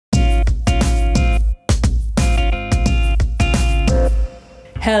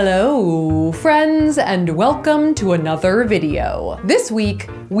Hello, friends, and welcome to another video. This week,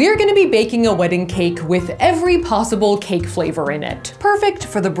 we're gonna be baking a wedding cake with every possible cake flavor in it. Perfect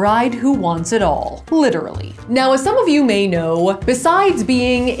for the bride who wants it all, literally. Now, as some of you may know, besides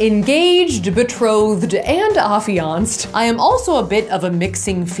being engaged, betrothed, and affianced, I am also a bit of a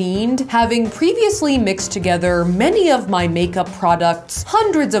mixing fiend, having previously mixed together many of my makeup products,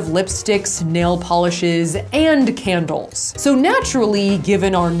 hundreds of lipsticks, nail polishes, and candles. So naturally,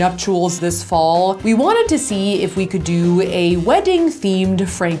 given our nuptials this fall, we wanted to see if we could do a wedding-themed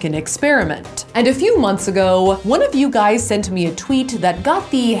Franken experiment. And a few months ago, one of you guys sent me a tweet that got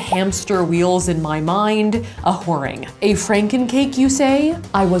the hamster wheels in my mind a-whirring. A frankencake, you say?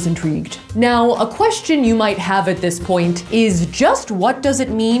 I was intrigued. Now, a question you might have at this point is just what does it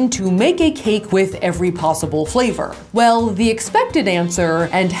mean to make a cake with every possible flavor? Well, the expected answer,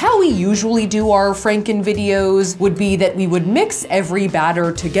 and how we usually do our Franken videos, would be that we would mix every batter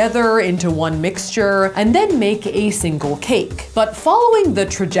together into one mixture and then make a single cake. But following the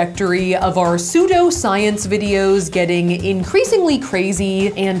trajectory of our pseudo-science videos getting increasingly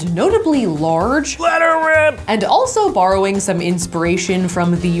crazy and notably large, let her rip, and also borrowing some inspiration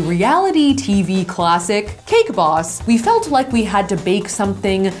from the reality TV classic Cake Boss, we felt like we had to bake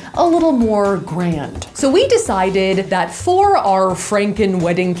something a little more grand. So we decided that for our Franken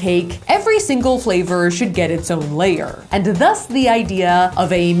wedding cake, every single flavor should get its own layer. And thus the idea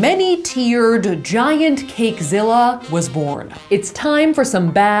of a many-tiered giant cakezilla was born. It's time for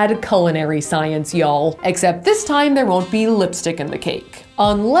some bad culinary science, y'all. Except this time there won't be lipstick in the cake.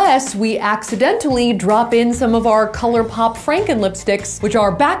 Unless we accidentally drop in some of our ColourPop Franken lipsticks, which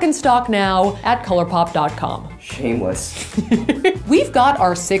are back in stock now at colourpop.com. Shameless. We've got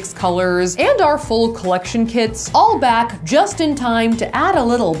our 6 colors and our full collection kits all back just in time to add a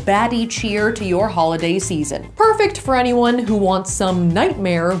little baddie cheer to your holiday season. Perfect for anyone who wants some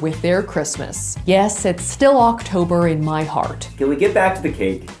nightmare with their Christmas. Yes, it's still October in my heart. Can we get back to the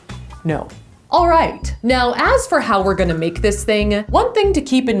cake? No. All right, now as for how we're gonna make this thing, one thing to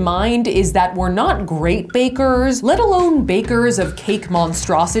keep in mind is that we're not great bakers, let alone bakers of cake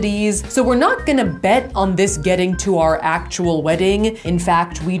monstrosities, so we're not gonna bet on this getting to our actual wedding. In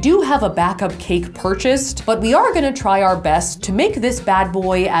fact, we do have a backup cake purchased, but we are gonna try our best to make this bad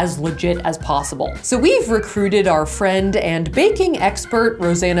boy as legit as possible. So we've recruited our friend and baking expert,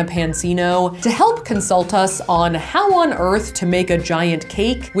 Rosanna Pansino, to help consult us on how on earth to make a giant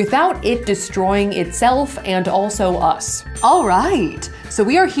cake without it destroying itself and also us. All right, so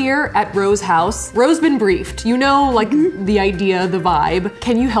we are here at Ro's house. Ro's been briefed. You know, like the idea, the vibe.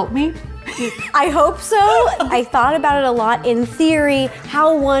 Can you help me? I hope so. I thought about it a lot in theory,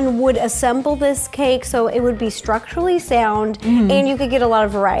 how one would assemble this cake so it would be structurally sound and you could get a lot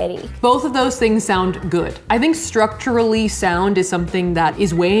of variety. Both of those things sound good. I think structurally sound is something that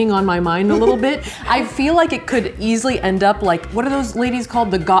is weighing on my mind a little bit. I feel like it could easily end up like, what are those ladies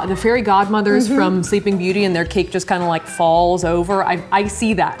called? The fairy godmothers from Sleeping Beauty, and their cake just kind of like falls over. I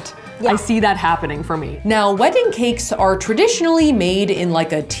see that. Yeah. I see that happening for me. Now, wedding cakes are traditionally made in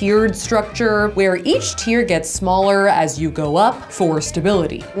like a tiered structure where each tier gets smaller as you go up for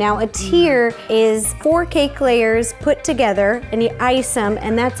stability. Now, a tier is 4 cake layers put together and you ice them,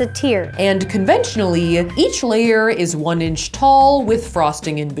 and that's a tier. And conventionally, each layer is 1 inch tall with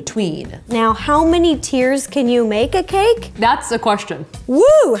frosting in between. Now, how many tiers can you make a cake? That's a question.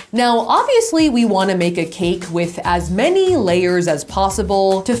 Woo! Now, obviously, we want to make a cake with as many layers as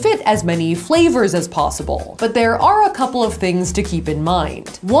possible to fit as many flavors as possible. But there are a couple of things to keep in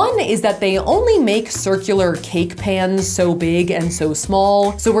mind. One is that they only make circular cake pans so big and so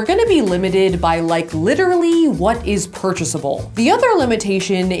small, so we're gonna be limited by like literally what is purchasable. The other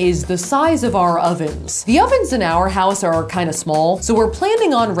limitation is the size of our ovens. The ovens in our house are kind of small, so we're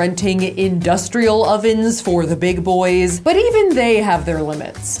planning on renting industrial ovens for the big boys, but even they have their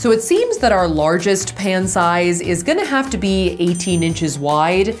limits. So it seems that our largest pan size is gonna have to be 18 inches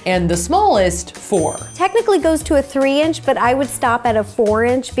wide, and the smallest 4. Technically goes to a 3-inch, but I would stop at a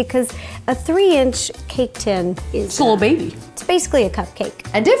 4-inch because a 3-inch cake tin is it's a little baby. It's basically a cupcake.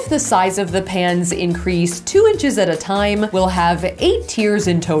 And if the size of the pans increase 2 inches at a time, we'll have 8 tiers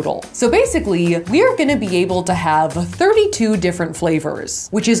in total. So basically, we're gonna be able to have 32 different flavors,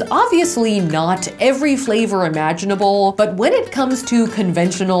 which is obviously not every flavor imaginable, but when it comes to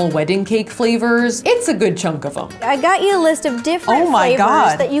conventional wedding cake flavors, it's a good chunk of them. I got you a list of different flavors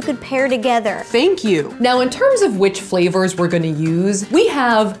that you could pair together. Thank you. Now, in terms of which flavors we're gonna use, we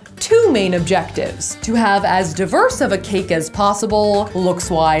have two main objectives: to have as diverse of a cake as possible,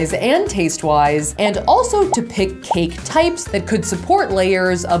 looks-wise and taste-wise, and also to pick cake types that could support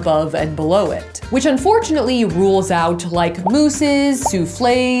layers above and below it, which unfortunately rules out like mousses,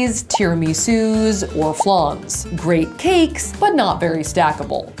 soufflés, tiramisus, or flans. Great cakes, but not very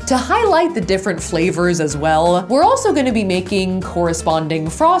stackable. To highlight the different flavors as well, we're also going to be making corresponding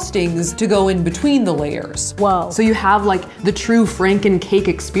frostings to go in between the layers. Whoa. So you have like the true frankencake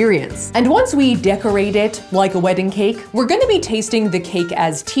experience. And once we decorate it like a wedding cake, we're going to be tasting the cake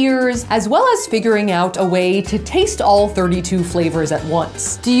as tiers, as well as figuring out a way to taste all 32 flavors at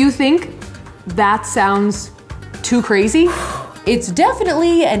once. Do you think that sounds too crazy? It's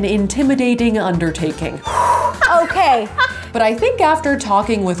definitely an intimidating undertaking. Okay. But I think after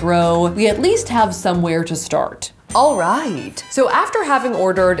talking with Ro, we at least have somewhere to start. All right, so after having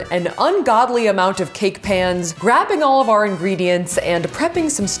ordered an ungodly amount of cake pans, grabbing all of our ingredients, and prepping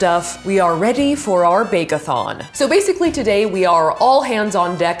some stuff, we are ready for our bake-a-thon. So basically today we are all hands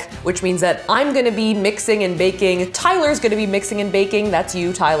on deck, which means that I'm gonna be mixing and baking, Tyler's gonna be mixing and baking, that's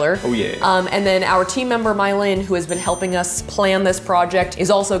you, Tyler. Oh yeah. And then our team member, Mylin, who has been helping us plan this project,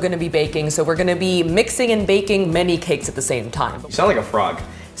 is also gonna be baking, so we're gonna be mixing and baking many cakes at the same time. You sound like a frog.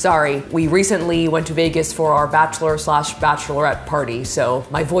 Sorry, we recently went to Vegas for our bachelor/bachelorette party, so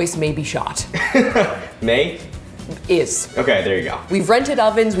my voice may be shot. May? Is. Okay, there you go. We've rented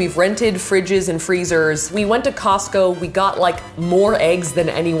ovens, we've rented fridges and freezers. We went to Costco, we got like more eggs than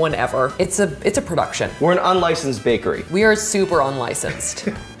anyone ever. It's a production. We're an unlicensed bakery. We are super unlicensed.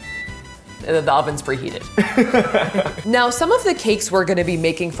 The oven's preheated. Now, some of the cakes we're gonna be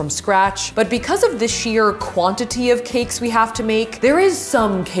making from scratch, but because of the sheer quantity of cakes we have to make, there is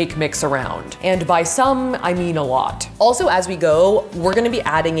some cake mix around. And by some, I mean a lot. Also, as we go, we're gonna be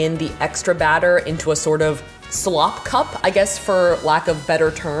adding in the extra batter into a sort of slop cup, I guess for lack of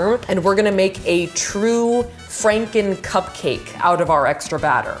better term, and we're gonna make a true Franken cupcake out of our extra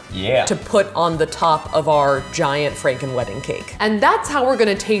batter. Yeah. To put on the top of our giant Franken wedding cake. And that's how we're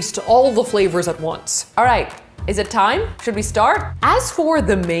gonna taste all the flavors at once. All right. Is it time? Should we start? As for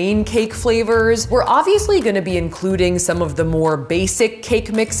the main cake flavors, we're obviously gonna be including some of the more basic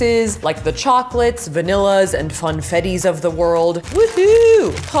cake mixes, like the chocolates, vanillas, and funfettis of the world.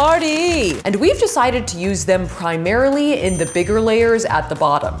 Woohoo! Party! And we've decided to use them primarily in the bigger layers at the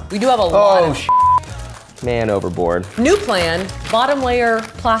bottom. We do have a lot of Man overboard. New plan, bottom layer,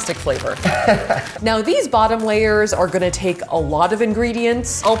 plastic flavor. Now these bottom layers are gonna take a lot of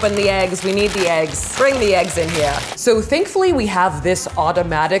ingredients. Open the eggs, we need the eggs. Bring the eggs in here. So thankfully we have this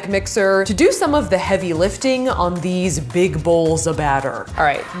automatic mixer to do some of the heavy lifting on these big bowls of batter. All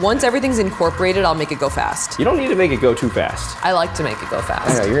right, once everything's incorporated, I'll make it go fast. You don't need to make it go too fast. I like to make it go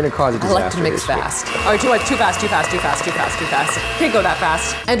fast. I know, you're gonna cause a disaster. I like to mix fast. All right, too fast. Can't go that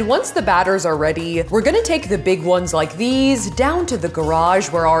fast. And once the batters are ready, we're gonna take the big ones like these down to the garage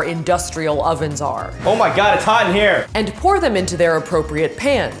where our industrial ovens are. Oh my God, it's hot in here. And pour them into their appropriate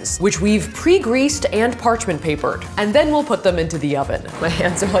pans, which we've pre-greased and parchment papered. And then we'll put them into the oven. My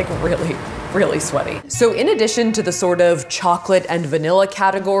hands are like really sweaty. So in addition to the sort of chocolate and vanilla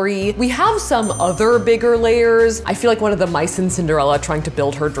category, we have some other bigger layers. I feel like one of the mice in Cinderella trying to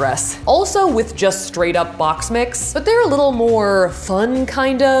build her dress. Also with just straight up box mix, but they're a little more fun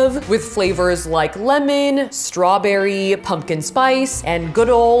kind of, with flavors like lemon, strawberry, pumpkin spice, and good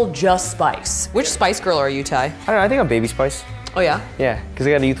old just spice. Which spice girl are you, Ty? I don't know, I think I'm Baby Spice. Oh yeah? Yeah, because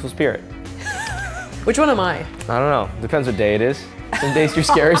I got a youthful spirit. Which one am I? I don't know, depends what day it is. Some days you're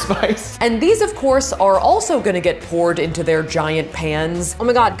Scary Spice. And these, of course, are also gonna get poured into their giant pans. Oh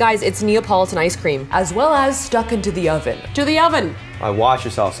my God, guys, it's Neapolitan ice cream, as well as stuck into the oven. To the oven! Watch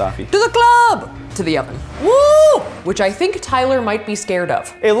yourself, Safi. To the club! To the oven. Woo! Which I think Tyler might be scared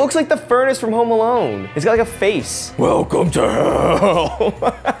of. It looks like the furnace from Home Alone. It's got like a face. Welcome to hell.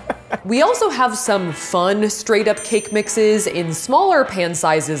 We also have some fun straight up cake mixes in smaller pan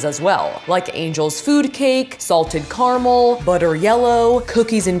sizes as well, like Angel's Food Cake, Salted Caramel, Butter Yellow,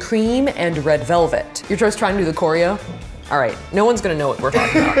 Cookies and Cream, and Red Velvet. You're just trying to do the choreo? All right, no one's gonna know what we're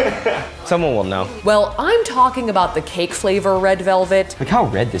talking about. Someone will know. Well, I'm talking about the cake flavor Red Velvet. Look how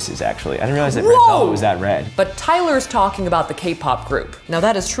red this is actually. I didn't realize that Red Velvet was that red. But Tyler's talking about the K-pop group. Now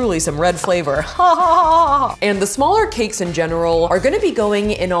that is truly some red flavor. Ha ha ha! And the smaller cakes in general are gonna be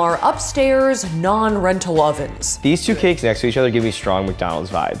going in our upstairs non-rental ovens. These two cakes next to each other give me strong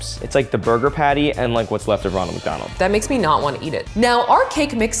McDonald's vibes. It's like the burger patty and like what's left of Ronald McDonald. That makes me not want to eat it. Now, our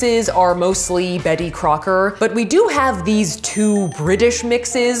cake mixes are mostly Betty Crocker, but we do have these two British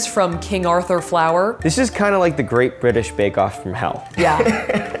mixes from King Arthur Flour. This is kind of like the Great British Bake Off from hell.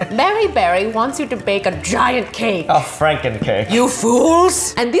 Yeah. Mary Berry wants you to bake a giant cake. A frankencake. You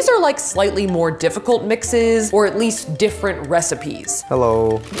fools! And these are like slightly more difficult mixes, or at least different recipes.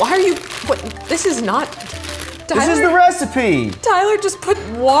 Hello. Why are you, this is not, Tyler, This is the recipe. Tyler just put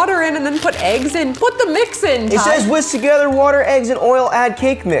water in and then put eggs in. Put the mix in, Ty. It says whisk together water, eggs, and oil, add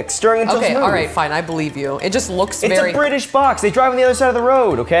cake mix, stirring until smooth. Okay, all right, fine, I believe you. It just looks It's very... a British box. They drive on the other side of the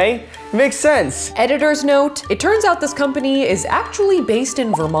road, okay? Makes sense. Editor's note, it turns out this company is actually based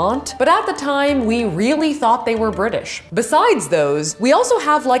in Vermont, but at the time, we really thought they were British. Besides those, we also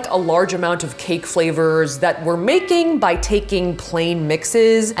have like a large amount of cake flavors that we're making by taking plain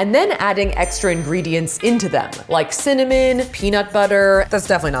mixes and then adding extra ingredients into them, like cinnamon, peanut butter. That's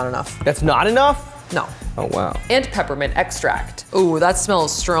definitely not enough. That's not enough? No. Oh, wow. And peppermint extract. Ooh, that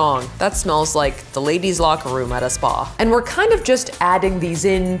smells strong. That smells like the ladies' locker room at a spa. And we're kind of just adding these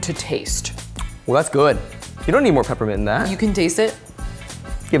in to taste. Well, that's good. You don't need more peppermint than that. You can taste it.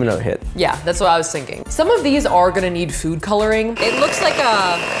 Give it another hit. Yeah, that's what I was thinking. Some of these are gonna need food coloring. It looks like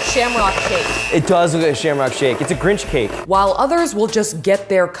a shamrock shake. It does look like a shamrock shake. It's a Grinch cake. While others will just get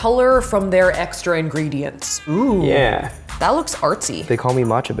their color from their extra ingredients. Ooh. Yeah. That looks artsy. They call me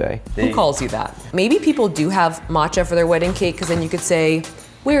Matcha Bay. Who calls you that? Maybe people do have matcha for their wedding cake, because then you could say,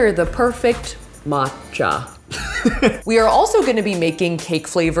 we're the perfect matcha. We are also going to be making cake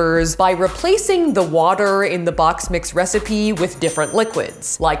flavors by replacing the water in the box mix recipe with different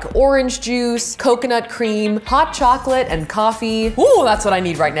liquids, like orange juice, coconut cream, hot chocolate, and coffee. Ooh, that's what I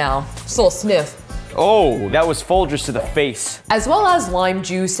need right now. Just a little sniff. Oh, that was Folgers to the face. As well as lime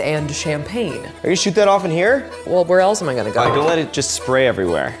juice and champagne. Are you gonna shoot that off in here? Well, where else am I gonna go? All right, don't let it just spray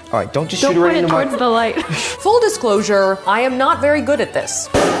everywhere. All right, don't just shoot it Don't right point it into my... towards the light. Full disclosure, I am not very good at this.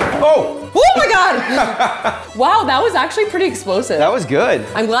 Oh! Oh my God! Wow, that was actually pretty explosive. That was good.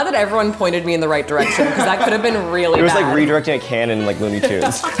 I'm glad that everyone pointed me in the right direction, because that could have been really It was bad. like redirecting a cannon in like Looney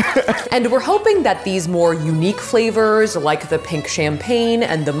Tunes. And we're hoping that these more unique flavors, like the pink champagne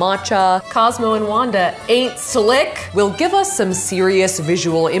and the matcha, Cosmo and Wanda ain't slick, will give us some serious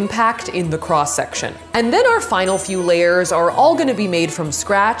visual impact in the cross section. And then our final few layers are all gonna be made from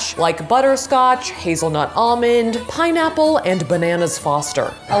scratch, like butterscotch, hazelnut almond, pineapple, and bananas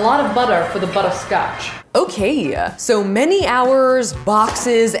Foster. A lot of butter for the butterscotch. Okay, so many hours,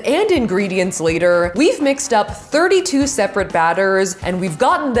 boxes, and ingredients later, we've mixed up 32 separate batters, and we've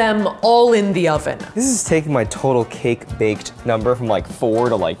gotten them all in the oven. This is taking my total cake baked number from like 4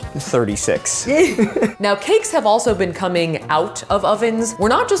 to like 36. Now, cakes have also been coming out of ovens. We're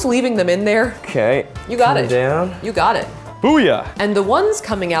not just leaving them in there. Okay. You got Turn it. down. You got it. Booyah! And the ones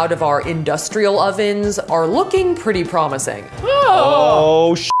coming out of our industrial ovens are looking pretty promising.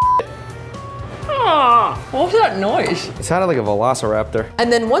 Oh, sh**. What was that noise? It sounded like a velociraptor.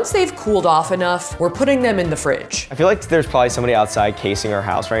 And then once they've cooled off enough, we're putting them in the fridge. I feel like there's probably somebody outside casing our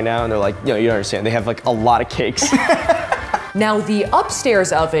house right now, and they're like, you don't understand. They have like a lot of cakes. Now, the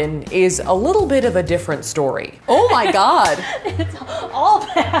upstairs oven is a little bit of a different story. Oh my God. It's all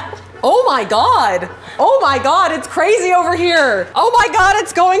bad. Oh my God. Oh my God, it's crazy over here. Oh my God,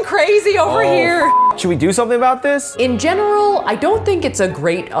 it's going crazy over here. Should we do something about this? In general, I don't think it's a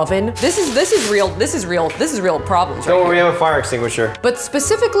great oven. This is real problems right Don't worry, we here. have a fire extinguisher. But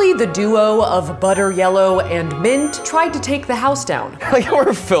specifically the duo of butter yellow and mint tried to take the house down. Like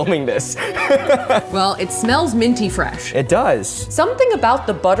we're filming this. Well, it smells minty fresh. It does. Something about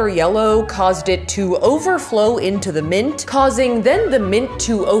the butter yellow caused it to overflow into the mint, causing then the mint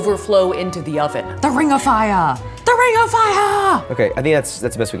to overflow into the oven. The ring of fire! The ring of fire! Okay, I think that's the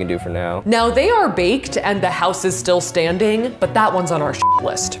best we can do for now. Now they are baked and the house is still standing, but that one's on our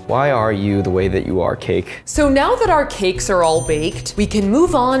list. Why are you the way that you are, cake? So now that our cakes are all baked, we can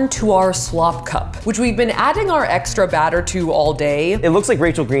move on to our slop cup, which we've been adding our extra batter to all day. It looks like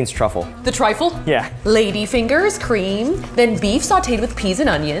Rachel Green's truffle. The trifle? Yeah. Lady fingers, cream, then beef sauteed with peas and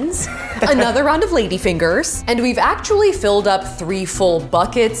onions, another round of lady fingers, and we've actually filled up 3 full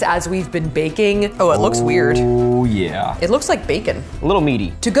buckets as we've been baking. Oh, it looks weird. Oh yeah. It looks like bacon. A little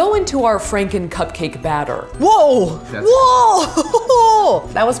meaty. To go into our Franken cupcake batter. Whoa! Whoa!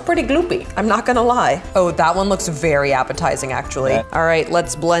 That was pretty gloopy, I'm not gonna lie. Oh, that one looks very appetizing, actually. Yeah. All right,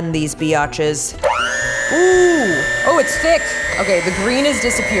 let's blend these biatches. Ooh! Oh, it's thick. Okay, the green is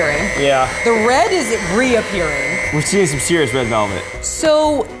disappearing. Yeah. The red is reappearing. We're seeing some serious red velvet.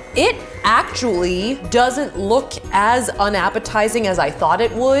 So it actually doesn't look as unappetizing as I thought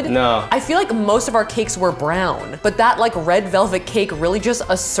it would. No. I feel like most of our cakes were brown, but that like red velvet cake really just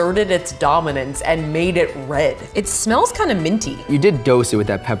asserted its dominance and made it red. It smells kind of minty. You did dose it with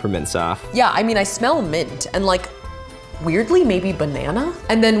that peppermint, Saf. Yeah, I mean, I smell mint and like, weirdly maybe banana.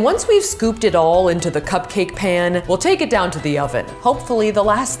 And then once we've scooped it all into the cupcake pan, we'll take it down to the oven. Hopefully the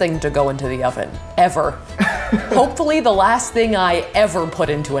last thing to go into the oven, ever. Hopefully the last thing I ever put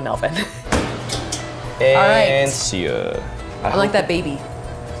into an oven. And all right. see ya. I like that baby.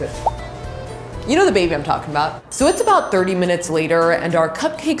 You know the baby I'm talking about. So it's about 30 minutes later and our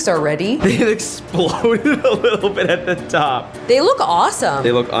cupcakes are ready. They exploded a little bit at the top. They look awesome.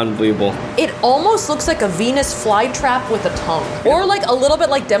 They look unbelievable. It almost looks like a Venus flytrap with a tongue. Or like a little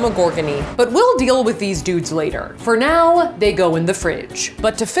bit like Demogorgon-y. But we'll deal with these dudes later. For now, they go in the fridge.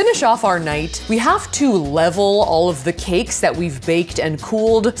 But to finish off our night, we have to level all of the cakes that we've baked and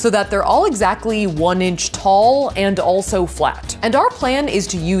cooled so that they're all exactly 1 inch tall and also flat. And our plan is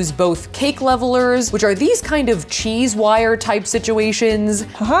to use both cake levelers, which are these kind of cheese wire type situations.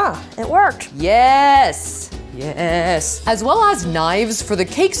 Haha, it worked. Yes. Yes. As well as knives for the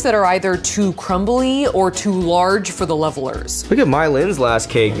cakes that are either too crumbly or too large for the levelers. Look at Mylin's last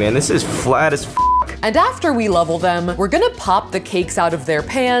cake, man. This is flat as f. And after we level them, we're gonna pop the cakes out of their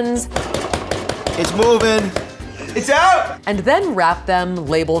pans. It's moving. It's out! And then wrap them,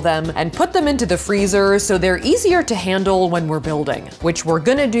 label them, and put them into the freezer so they're easier to handle when we're building, which we're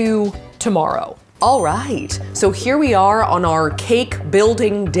gonna do tomorrow. All right, so here we are on our cake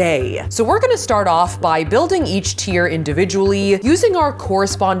building day. So we're gonna start off by building each tier individually using our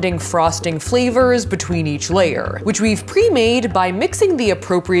corresponding frosting flavors between each layer, which we've pre-made by mixing the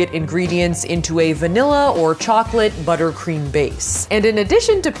appropriate ingredients into a vanilla or chocolate buttercream base. And in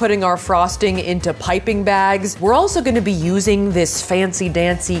addition to putting our frosting into piping bags, we're also gonna be using this fancy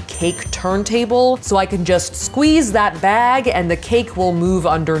dancy cake turntable so I can just squeeze that bag and the cake will move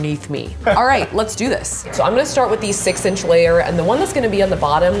underneath me. All right, let's do this. So I'm gonna start with the 6-inch layer, and the one that's gonna be on the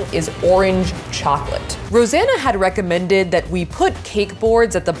bottom is orange chocolate. Rosanna had recommended that we put cake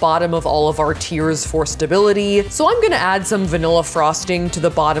boards at the bottom of all of our tiers for stability, so I'm gonna add some vanilla frosting to the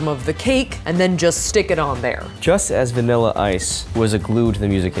bottom of the cake and then just stick it on there. Just as Vanilla Ice was a glue to the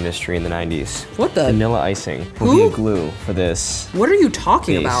music industry in the 90s. What the? Vanilla icing will be a glue for this. What are you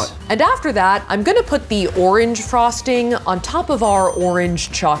talking base. about? And after that, I'm gonna put the orange frosting on top of our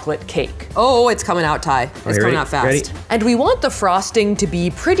orange chocolate cake. Oh, it's coming out, Ty. It's coming out fast. Ready? And we want the frosting to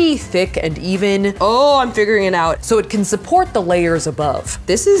be pretty thick and even. Oh, I'm figuring it out. So it can support the layers above.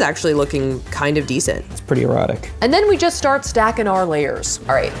 This is actually looking kind of decent. It's pretty erotic. And then we just start stacking our layers.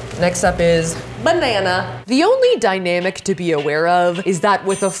 All right, next up is banana. The only dynamic to be aware of is that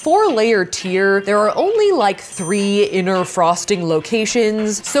with a 4-layer tier, there are only like 3 inner frosting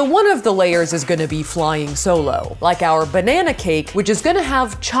locations, so one of the layers is gonna be flying solo, like our banana cake, which is gonna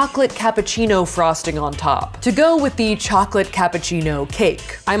have chocolate cappuccino frosting on top, to go with the chocolate cappuccino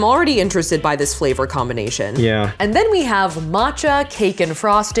cake. I'm already interested by this flavor combination. Yeah. And then we have matcha, cake, and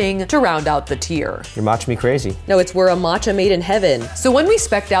frosting to round out the tier. You're matching me crazy. No, we're a matcha made in heaven. So when we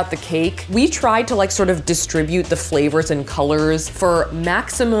spec'd out the cake, we tried to like sort of distribute the flavors and colors for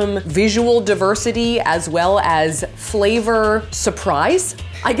maximum visual diversity as well as flavor surprise,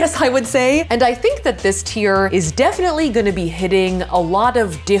 I guess I would say. And I think that this tier is definitely gonna be hitting a lot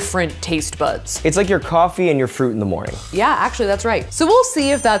of different taste buds. It's like your coffee and your fruit in the morning. Yeah, actually that's right. So we'll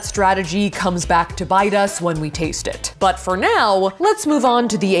see if that strategy comes back to bite us when we taste it. But for now, let's move on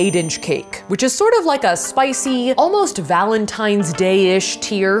to the 8-inch cake, which is sort of like a spicy, almost Valentine's Day-ish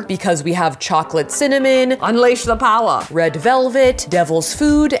tier because we have chocolate cinnamon, unleash the power, red velvet, devil's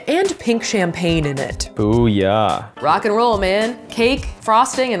food, and pink champagne in it. Booyah. Rock and roll, man. Cake,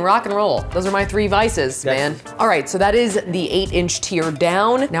 frosting, and rock and roll. Those are my 3 vices, man. All right, so that is the 8-inch tier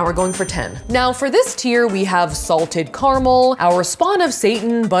down. Now we're going for 10. Now for this tier, we have salted caramel, our Spawn of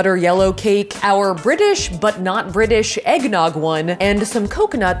Satan butter yellow cake, our British but not British eggnog one, and some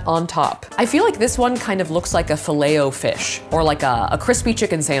coconut on top. I feel like this one kind of looks like a Filet-O-Fish or like a crispy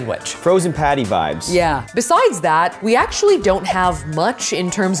chicken sandwich. Frozen patty vibes. Yeah. Besides that, we actually don't have much in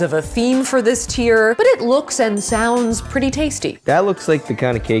terms of a theme for this tier, but it looks and sounds pretty tasty. That looks like the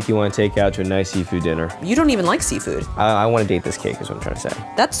kind of cake you want to take out to a nice seafood dinner. You don't even like seafood. I want to date this cake is what I'm trying to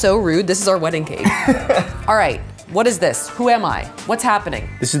say. That's so rude. This is our wedding cake. All right. What is this? Who am I? What's happening?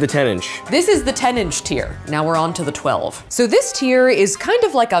 This is the 10-inch. This is the 10-inch tier. Now we're on to the 12. So this tier is kind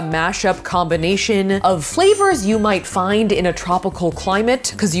of like a mashup combination of flavors you might find in a tropical climate,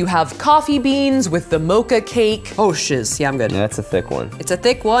 because you have coffee beans with the mocha cake. Oh shiz, yeah, I'm good. That's a thick one. It's a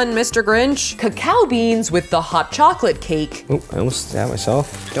thick one, Mr. Grinch. Cacao beans with the hot chocolate cake. Oh, I almost stabbed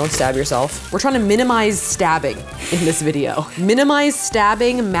myself. Don't stab yourself. We're trying to minimize stabbing in this video. Minimize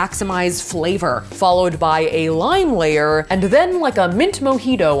stabbing, maximize flavor, followed by a lime layer, and then like a mint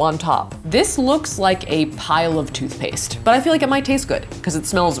mojito on top. This looks like a pile of toothpaste, but I feel like it might taste good because it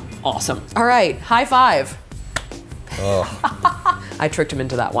smells awesome. All right, high five. I tricked him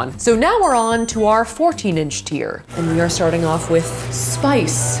into that one. So now we're on to our 14-inch tier, and we are starting off with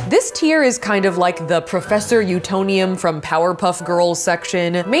spice. This tier is kind of like the Professor Utonium from Powerpuff Girls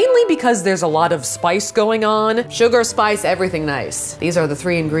section, mainly because there's a lot of spice going on. Sugar, spice, everything nice. These are the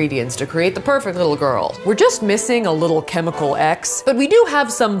 3 ingredients to create the perfect little girl. We're just missing a little chemical X, but we do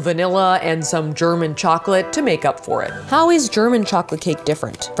have some vanilla and some German chocolate to make up for it. How is German chocolate cake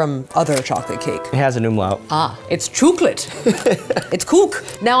different from other chocolate cake? It has an umlaut. Ah, it's chocolate. It's kook.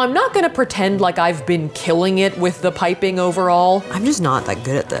 Now, I'm not gonna pretend like I've been killing it with the piping overall. I'm just not that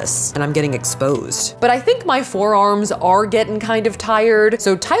good at this, and I'm getting exposed. But I think my forearms are getting kind of tired,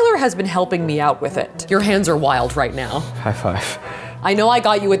 so Tyler has been helping me out with it. Your hands are wild right now. High five. I know I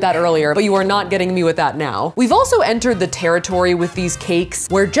got you with that earlier, but you are not getting me with that now. We've also entered the territory with these cakes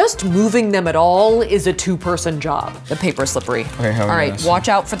where just moving them at all is a 2-person job. The paper's slippery. Okay, all right, watch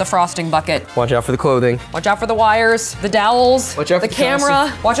out for the frosting bucket. Watch out for the clothing. Watch out for the wires, the dowels, Watch out the for the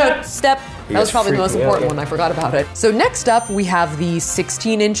camera. Watch out, step. That was probably the most important one, I forgot about it. So next up, we have the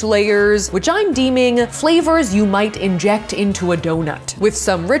 16-inch layers, which I'm deeming flavors you might inject into a donut, with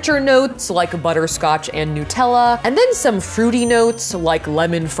some richer notes like butterscotch and Nutella, and then some fruity notes like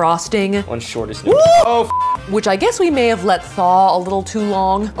lemon frosting. One shortest note. Oh, which I guess we may have let thaw a little too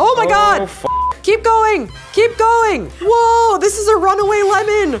long. Oh my God! Keep going! Keep going! Whoa, this is a runaway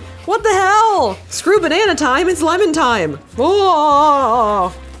lemon! What the hell? Screw banana time, it's lemon time.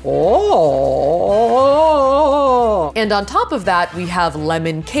 Oh! Oh! And on top of that, we have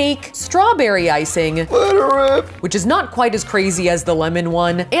lemon cake, strawberry icing, which is not quite as crazy as the lemon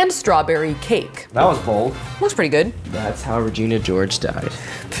one, and strawberry cake. that was bold. Looks pretty good. That's how Regina George died.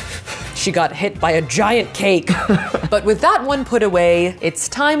 She got hit by a giant cake. But with that one put away, it's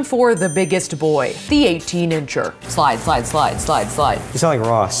time for the biggest boy, the 18-incher. Slide, slide, slide, slide, slide. You sound like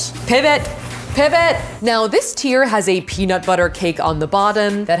Ross. Pivot. Pivot! Now this tier has a peanut butter cake on the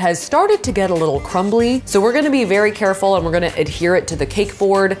bottom that has started to get a little crumbly. So we're gonna be very careful and we're gonna adhere it to the cake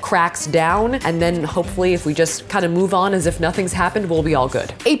board, cracks down, and then hopefully if we just kind of move on as if nothing's happened, we'll be all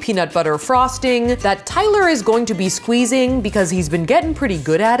good. A peanut butter frosting that Tyler is going to be squeezing because he's been getting pretty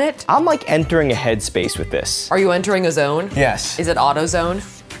good at it. I'm like entering a headspace with this. Are you entering a zone? Yes. Is it auto zone?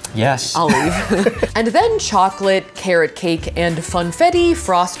 Yes. I'll leave. And then chocolate, carrot cake, and funfetti,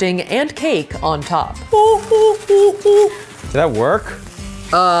 frosting, and cake on top. Did that work?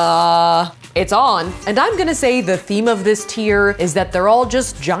 It's on. And I'm gonna say the theme of this tier is that they're all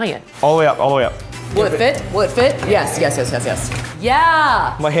just giant. All the way up, all the way up. Will it fit? Will it fit? Yes, yes, yes, yes, yes.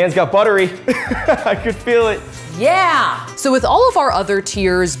 Yeah! My hands got buttery. I could feel it. Yeah! So with all of our other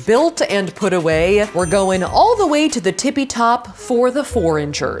tiers built and put away, we're going all the way to the tippy top for the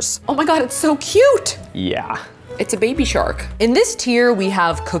 4-inchers. Oh my God, it's so cute! Yeah. It's a baby shark. In this tier, we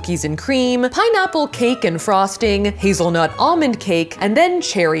have cookies and cream, pineapple cake and frosting, hazelnut almond cake, and then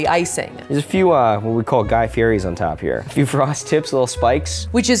cherry icing. There's a few what we call Guy Fieri's on top here. A few frost tips, little spikes.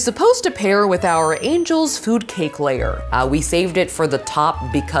 Which is supposed to pair with our Angel's food cake layer. We saved it for the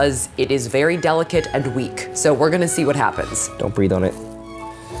top because it is very delicate and weak. So we're gonna see what happens. Don't breathe on it.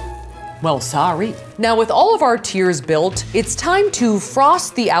 Well, sorry. Now with all of our tiers built, it's time to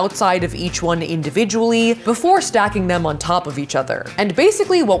frost the outside of each one individually before stacking them on top of each other. And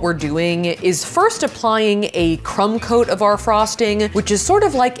basically what we're doing is first applying a crumb coat of our frosting, which is sort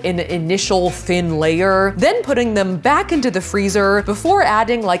of like an initial thin layer, then putting them back into the freezer before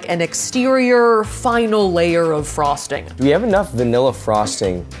adding like an exterior final layer of frosting. Do we have enough vanilla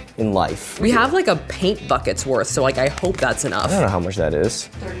frosting in life? We have like a paint bucket's worth, so like I hope that's enough. I don't know how much that is.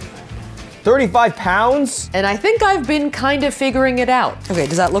 35 pounds? And I think I've been kind of figuring it out. Okay,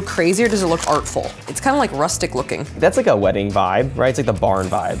 does that look crazy or does it look artful? It's kind of like rustic looking. That's like a wedding vibe, right? It's like the barn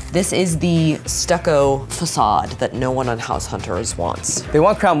vibe. This is the stucco facade that no one on House Hunters wants. They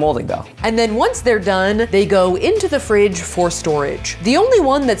want crown molding though. And then once they're done, they go into the fridge for storage. The only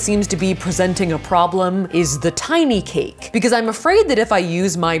one that seems to be presenting a problem is the tiny cake, because I'm afraid that if I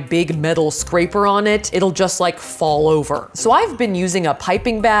use my big metal scraper on it, it'll just like fall over. So I've been using a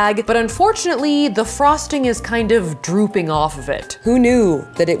piping bag, but unfortunately, the frosting is kind of drooping off of it. Who knew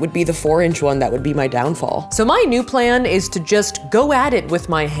that it would be the 4-inch one that would be my downfall? So my new plan is to just go at it with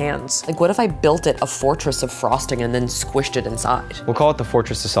my hands. Like what if I built it a fortress of frosting and then squished it inside? We'll call it the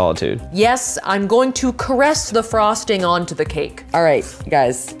Fortress of Solitude. Yes, I'm going to caress the frosting onto the cake. All right,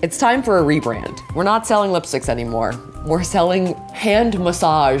 guys, it's time for a rebrand. We're not selling lipsticks anymore. We're selling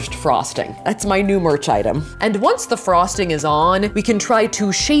hand-massaged frosting. That's my new merch item. And once the frosting is on, we can try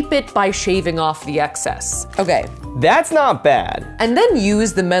to shape it by shaving off the excess. Okay, That's not bad. And then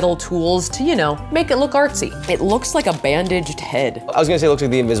use the metal tools to, you know, make it look artsy. It looks like a bandaged head. I was gonna say it looks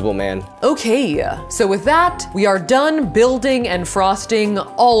like the Invisible Man. Okay, so with that, we are done building and frosting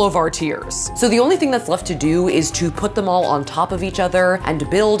all of our tiers. So the only thing that's left to do is to put them all on top of each other and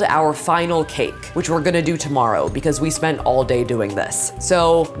build our final cake, which we're gonna do tomorrow because we spent all day doing this.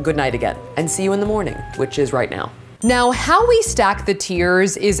 So good night again, and see you in the morning, which is right now. Now, how we stack the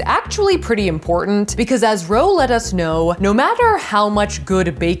tiers is actually pretty important because as Ro let us know, no matter how much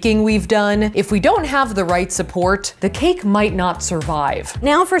good baking we've done, if we don't have the right support, the cake might not survive.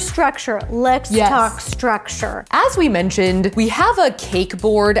 Now for structure, let's talk structure. As we mentioned, we have a cake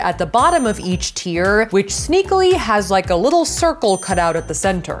board at the bottom of each tier, which sneakily has like a little circle cut out at the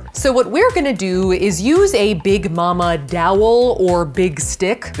center. So what we're gonna do is use a Big Mama dowel or big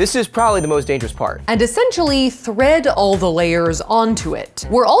stick. This is probably the most dangerous part. And essentially thread all the layers onto it.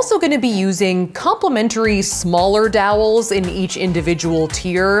 We're also gonna be using complementary smaller dowels in each individual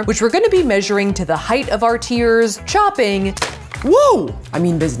tier, which we're gonna be measuring to the height of our tiers, chopping, whoa, I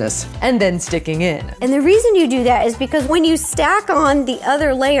mean business, and then sticking in. And the reason you do that is because when you stack on the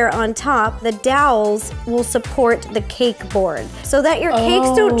other layer on top, the dowels will support the cake board so that your cakes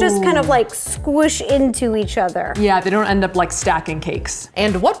don't just kind of like squish into each other. Yeah, they don't end up like stacking cakes.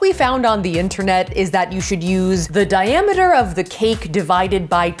 And what we found on the internet is that you should use the diameter of the cake divided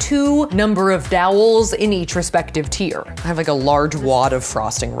by 2 number of dowels in each respective tier. I have like a large wad of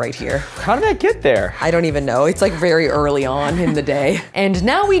frosting right here. How did that get there? I don't even know. It's like very early on in the day. And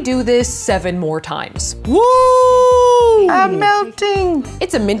now we do this 7 more times. Woo! I'm melting.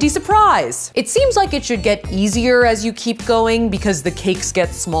 It's a minty surprise. It seems like it should get easier as you keep going because the cakes get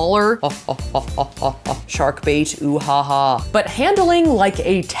smaller. Shark bait, ooh ha ha. But handling like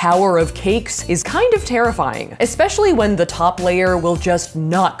a tower of cakes is kind of terrifying, especially when the top layer will just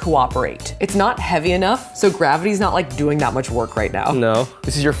not cooperate. It's not heavy enough, so gravity's not like doing that much work right now. No,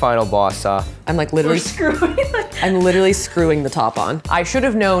 this is your final boss, Saf. I'm like literally I'm literally screwing the top on. I should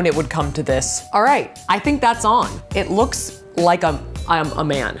have known it would come to this. All right, I think that's on. It looks like I'm a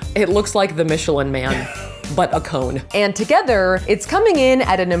man. It looks like the Michelin Man, but a cone. And together, it's coming in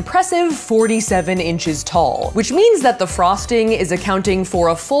at an impressive 47 inches tall, which means that the frosting is accounting for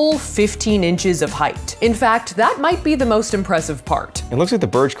a full 15 inches of height. In fact, that might be the most impressive part. It looks like the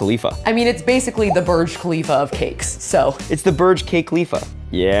Burj Khalifa. I mean, it's basically the Burj Khalifa of cakes, so. It's the Burj Cake Khalifa.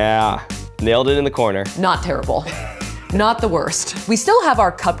 Yeah, nailed it in the corner. Not terrible. Not the worst. We still have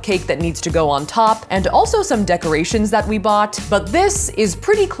our cupcake that needs to go on top and also some decorations that we bought, but this is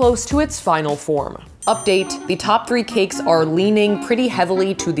pretty close to its final form. Update, the top 3 cakes are leaning pretty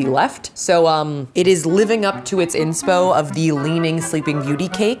heavily to the left, so it is living up to its inspo of the leaning Sleeping Beauty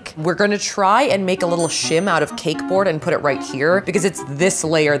cake. We're gonna try and make a little shim out of cake board and put it right here because it's this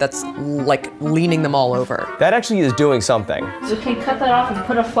layer that's like leaning them all over. That actually is doing something. So you can cut that off and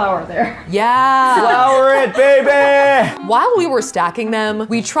put a flower there. Yeah! Flower it, baby! While we were stacking them,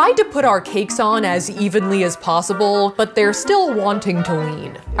 we tried to put our cakes on as evenly as possible, but they're still wanting to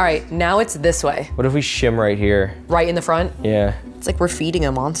lean. All right, now it's this way. What if we shim right here? Right in the front? Yeah. It's like we're feeding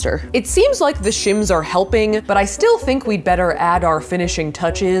a monster. It seems like the shims are helping, but I still think we'd better add our finishing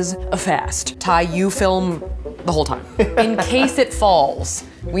touches fast. Ty, you film the whole time. In case it falls,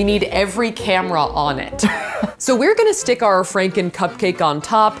 we need every camera on it. So we're gonna stick our Franken cupcake on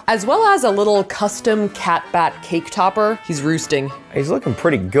top, as well as a little custom cat bat cake topper. He's roosting. He's looking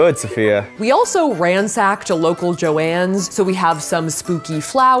pretty good, Safiya. We also ransacked a local Joann's, so we have some spooky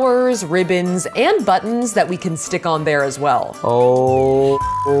flowers, ribbons, and buttons that we can stick on there as well. Oh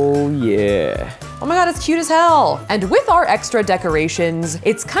yeah. Oh my God, it's cute as hell. And with our extra decorations,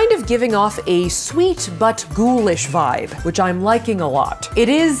 it's kind of giving off a sweet but ghoulish vibe, which I'm liking a lot. It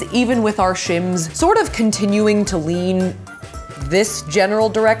is, even with our shims, sort of continuing to lean this general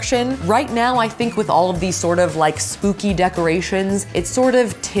direction. Right now, I think with all of these sort of like spooky decorations, it's sort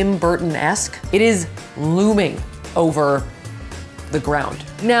of Tim Burton-esque. It is looming over the ground.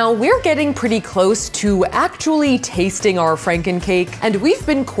 Now, we're getting pretty close to actually tasting our frankencake, and we've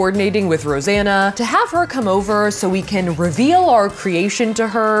been coordinating with Rosanna to have her come over so we can reveal our creation to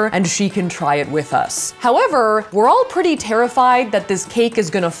her and she can try it with us. However, we're all pretty terrified that this cake is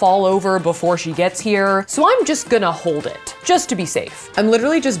gonna fall over before she gets here, so I'm just gonna hold it, just to be safe. I'm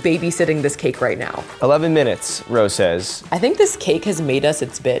literally just babysitting this cake right now. 11 minutes, Rose says. I think this cake has made us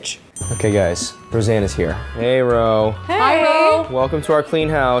its bitch. Okay guys, Rosanna's here. Hey Ro. Hey. Hi, Ro. Welcome to our clean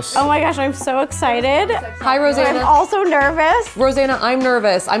house. Oh my gosh, I'm so excited. Hi, Rosanna. I'm also nervous. Rosanna, I'm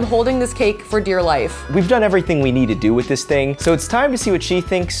nervous. I'm holding this cake for dear life. We've done everything we need to do with this thing, so it's time to see what she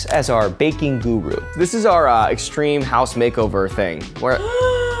thinks as our baking guru. This is our extreme house makeover thing. Where,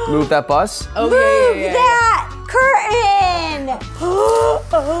 move that bus. Oh, Move that! curtain. Oh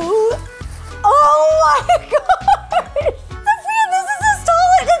my gosh. Safia, this is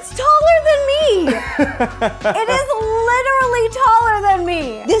it's taller than me. It is literally taller than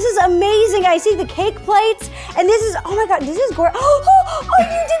me. This is amazing. I see the cake plates, and this is, oh my God, this is gorgeous. Oh, you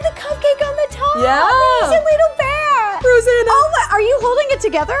did the cupcake on the top. Yeah. Amazing little bear. Rosanna. Oh my, are you holding it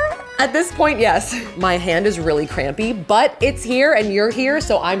together? At this point, yes. My hand is really crampy, but it's here and you're here,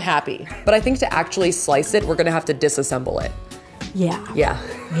 so I'm happy. But I think to actually slice it, we're gonna have to disassemble it. Yeah. Yeah.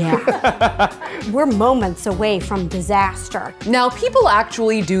 We're moments away from disaster. Now, people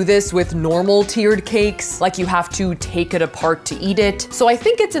actually do this with normal tiered cakes, like you have to take it apart to eat it. So I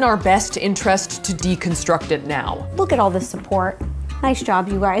think it's in our best interest to deconstruct it now. Look at all this support. Nice job,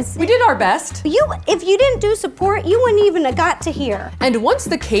 you guys. We did our best. If you didn't do support, you wouldn't even have got to here. And once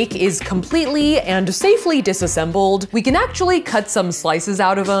the cake is completely and safely disassembled, we can actually cut some slices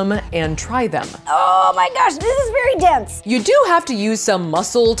out of them and try them. Oh my gosh, this is very dense. You do have to use some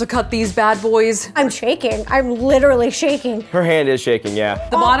muscle to cut these bad boys. I'm shaking. I'm literally shaking. Her hand is shaking, yeah.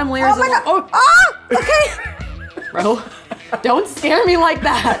 The bottom layers Okay. Bro, don't scare me like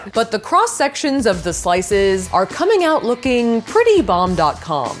that. But the cross sections of the slices are coming out looking pretty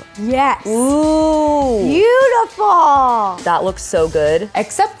bomb.com. Yes. Ooh. Beautiful. That looks so good.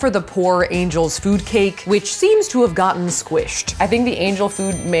 Except for the poor angel's food cake, which seems to have gotten squished. I think the angel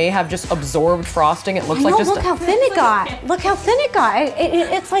food may have just absorbed frosting. It looks like just look how thin it got. Look how thin it got.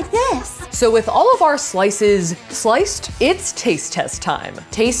 It's like this. So with all of our slices sliced, it's taste test time.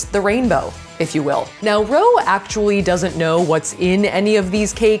 Taste the rainbow, if you will. Now, Ro actually doesn't know what's in any of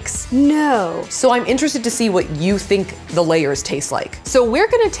these cakes. No. So I'm interested to see what you think the layers taste like. So we're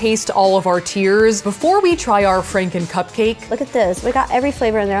gonna taste all of our tiers before we try our franken cupcake. Look at this. We got every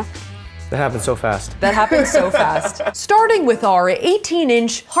flavor in there. That happened so fast. That happened so fast. Starting with our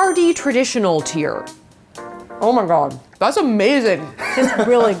 18-inch Hardy Traditional tier. Oh my God, that's amazing. It's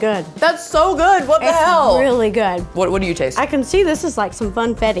really good. That's so good, what the hell? It's really good. What do you taste? I can see this is like some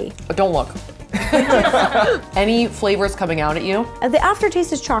funfetti. Don't look. Any flavors coming out at you? The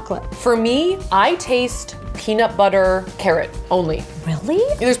aftertaste is chocolate. For me, I taste peanut butter carrot only. Really?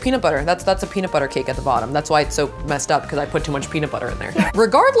 Yeah, there's peanut butter. That's a peanut butter cake at the bottom. That's why it's so messed up, because I put too much peanut butter in there.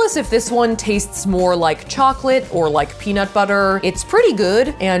 Regardless if this one tastes more like chocolate or like peanut butter, it's pretty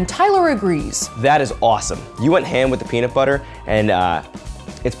good, and Tyler agrees. That is awesome. You went ham with the peanut butter, and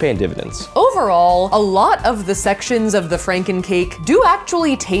it's paying dividends. Overall, a lot of the sections of the franken cake do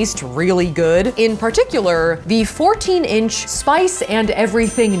actually taste really good. In particular, the 14-inch Spice and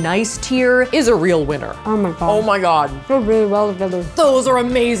Everything Nice tier is a real winner. Oh my God. Oh my God. They're really well together. Those are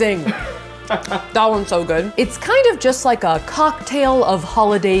amazing. That one's so good. It's kind of just like a cocktail of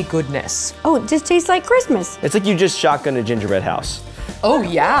holiday goodness. Oh, it just tastes like Christmas. It's like you just shotgunned a gingerbread house. Oh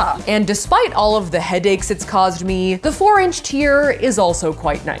yeah. And despite all of the headaches it's caused me, the 4-inch tier is also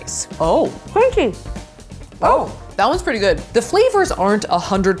quite nice. Oh. Crunchy. Oh. That one's pretty good. The flavors aren't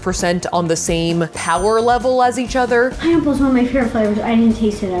 100% on the same power level as each other. Pineapple's one of my favorite flavors. I didn't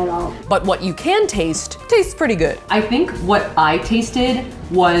taste it at all. But what you can taste tastes pretty good. I think what I tasted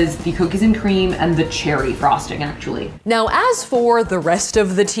was the cookies and cream and the cherry frosting, actually. Now, as for the rest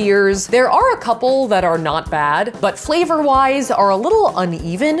of the tiers, there are a couple that are not bad, but flavor-wise are a little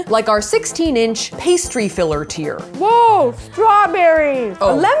uneven, like our 16-inch pastry filler tier. Whoa, strawberries.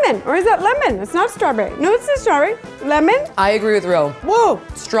 Oh. Lemon, or is that lemon? It's not strawberry. No, it's not strawberry. Lemon? I agree with Ro. Whoa.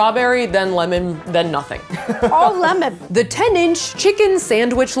 Strawberry, then lemon, then nothing. All lemon. The 10-inch chicken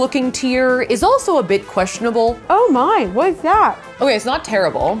sandwich-looking tier is also a bit questionable. Oh my, what's that? Okay, it's not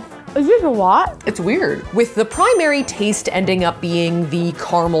terrible. Is this a what? It's weird. With the primary taste ending up being the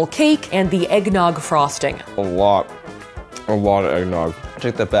caramel cake and the eggnog frosting. A lot of eggnog.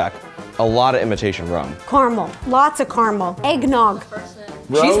 Take that back. A lot of imitation rum. Caramel, lots of caramel. Eggnog.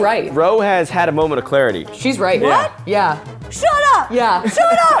 She's right. Ro has had a moment of clarity. She's right. What? Yeah. Shut up! Yeah.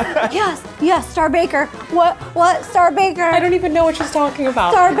 Shut up! Yes, Star Baker. What? Star Baker. I don't even know what she's talking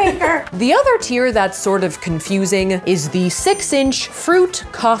about. Star Baker. The other tier that's sort of confusing is the 6-inch fruit,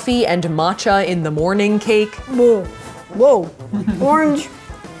 coffee, and matcha in the morning cake. Whoa. Orange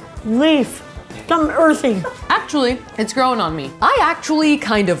leaf. Something earthy. Actually, it's growing on me. I actually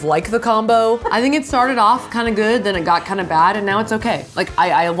kind of like the combo. I think it started off kind of good, then it got kind of bad, and now it's okay. Like,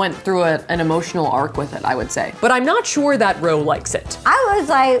 I went through an emotional arc with it, I would say. But I'm not sure that Ro likes it. I was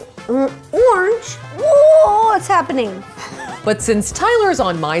like, orange? Whoa, what's happening? But since Tyler's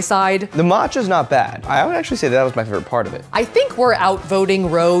on my side, The matcha's not bad. I would actually say that was my favorite part of it. I think we're outvoting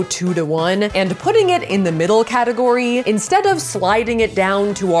Roe 2-1 and putting it in the middle category instead of sliding it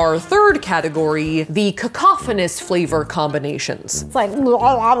down to our third category, the cacophonous flavor combinations. It's like blah,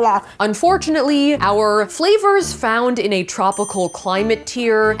 blah, blah. Unfortunately, our flavors found in a tropical climate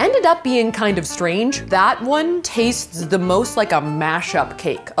tier ended up being kind of strange. That one tastes the most like a mashup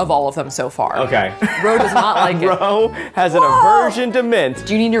cake of all of them so far. Okay. Ro does not like it. Ro has an aversion to mint.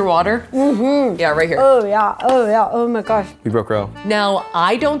 Do you need your water? Mm-hmm. Yeah, right here. Oh yeah, oh yeah, oh my gosh. We broke Ro. Now,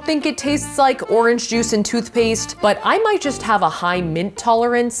 I don't think it tastes like orange juice and toothpaste, but I might just have a high mint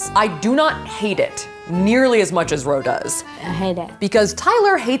tolerance. I do not hate it nearly as much as Ro does. I hate it. Because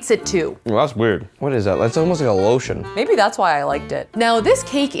Tyler hates it too. Well, that's weird. What is that? That's almost like a lotion. Maybe that's why I liked it. Now, this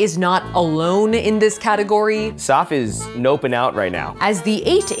cake is not alone in this category, Saf is noping out right now. as the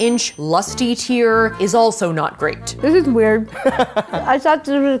 8-inch lusty tier is also not great. This is weird. I thought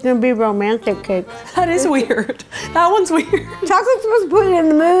this was gonna be romantic cake. That is weird. That one's weird. Chocolate's supposed to put you in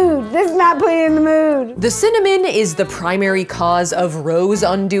the mood. This is not putting you in the mood. The cinnamon is the primary cause of Ro's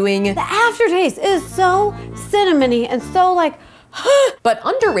undoing, The aftertaste is so cinnamony and so like, but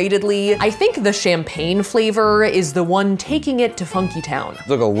underratedly, I think the champagne flavor is the one taking it to Funky Town. It's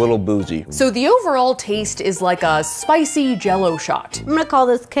like a little boozy. So the overall taste is like a spicy jello shot. I'm gonna call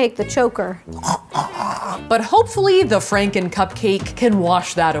this cake the choker. But hopefully the Franken cupcake can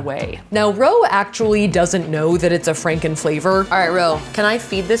wash that away. Now, Ro actually doesn't know that it's a Franken flavor. All right, Ro, can I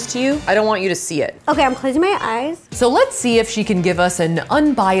feed this to you? I don't want you to see it. Okay, I'm closing my eyes. So let's see if she can give us an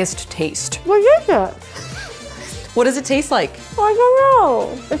unbiased taste. What is it? What does it taste like? I don't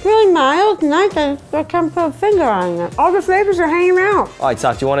know. It's really mild, nice. I can't put a finger on it. All the flavors are hanging out. All right,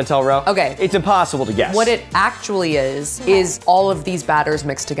 Saf, do you want to tell Ro? Okay. It's impossible to guess. What it actually is all of these batters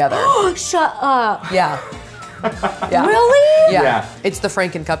mixed together. Shut up. Yeah. Yeah. Really? Yeah. It's the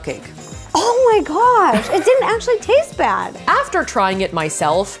Franken cupcake. Oh my gosh, it didn't actually taste bad. After trying it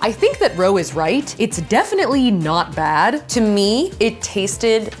myself, I think that Ro is right. It's definitely not bad. To me, it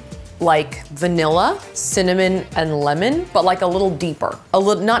tasted like vanilla, cinnamon, and lemon, but like a little deeper,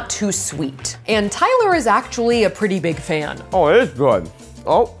 not too sweet. And Tyler is actually a pretty big fan. Oh, it is good.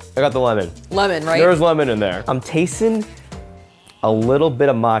 Oh, I got the lemon. Lemon, right? There's lemon in there. I'm tasting a little bit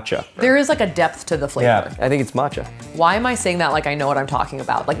of matcha. There is like a depth to the flavor. Yeah, I think it's matcha. Why am I saying that like I know what I'm talking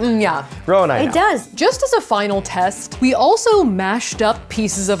about? Like, yeah. Ro and I know. It does. Just as a final test, we also mashed up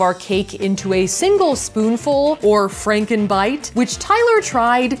pieces of our cake into a single spoonful, or Franken bite, which Tyler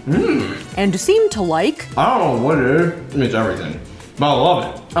tried and seemed to like. I don't know what it is. It's everything. But I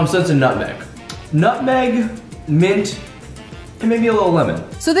love it. I'm sensing nutmeg. Nutmeg, mint, and maybe a little lemon.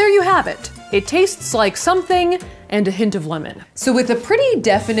 So there you have it. It tastes like something and a hint of lemon. So with a pretty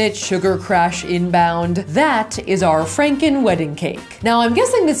definite sugar crash inbound, that is our Franken wedding cake. Now I'm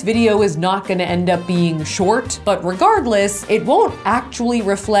guessing this video is not gonna end up being short, but regardless, it won't actually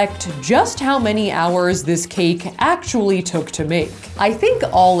reflect just how many hours this cake actually took to make. I think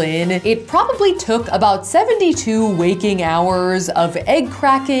all in, it probably took about 72 waking hours of egg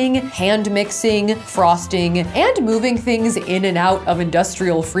cracking, hand mixing, frosting, and moving things in and out of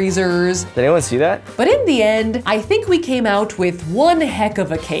industrial freezers. Did anyone see that? But in the end, I think we came out with one heck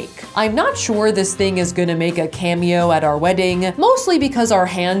of a cake. I'm not sure this thing is gonna make a cameo at our wedding, mostly because our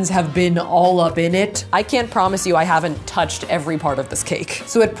hands have been all up in it. I can't promise you I haven't touched every part of this cake.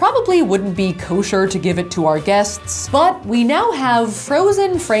 So it probably wouldn't be kosher to give it to our guests, but we now have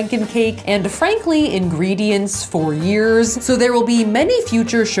frozen Franken cake and frankly ingredients for years, so there will be many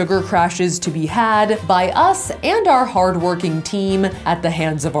future sugar crashes to be had by us and our hardworking team at the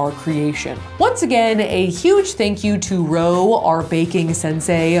hands of our creation. Once again, a huge thank you to Ro, our baking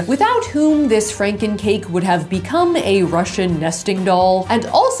sensei, without whom this Franken cake would have become a Russian nesting doll, and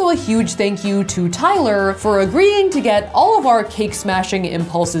also a huge thank you to Tyler for agreeing to get all of our cake smashing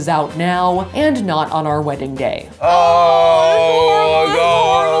impulses out now and not on our wedding day. Oh my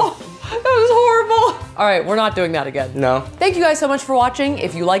God. That was horrible. All right, we're not doing that again. No. Thank you guys so much for watching.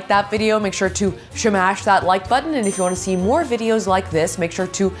 If you liked that video, make sure to shamash that like button. And if you want to see more videos like this, make sure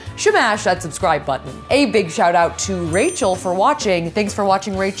to shamash that subscribe button. A big shout out to Rachel for watching. Thanks for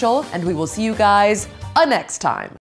watching, Rachel. And we will see you guys next time.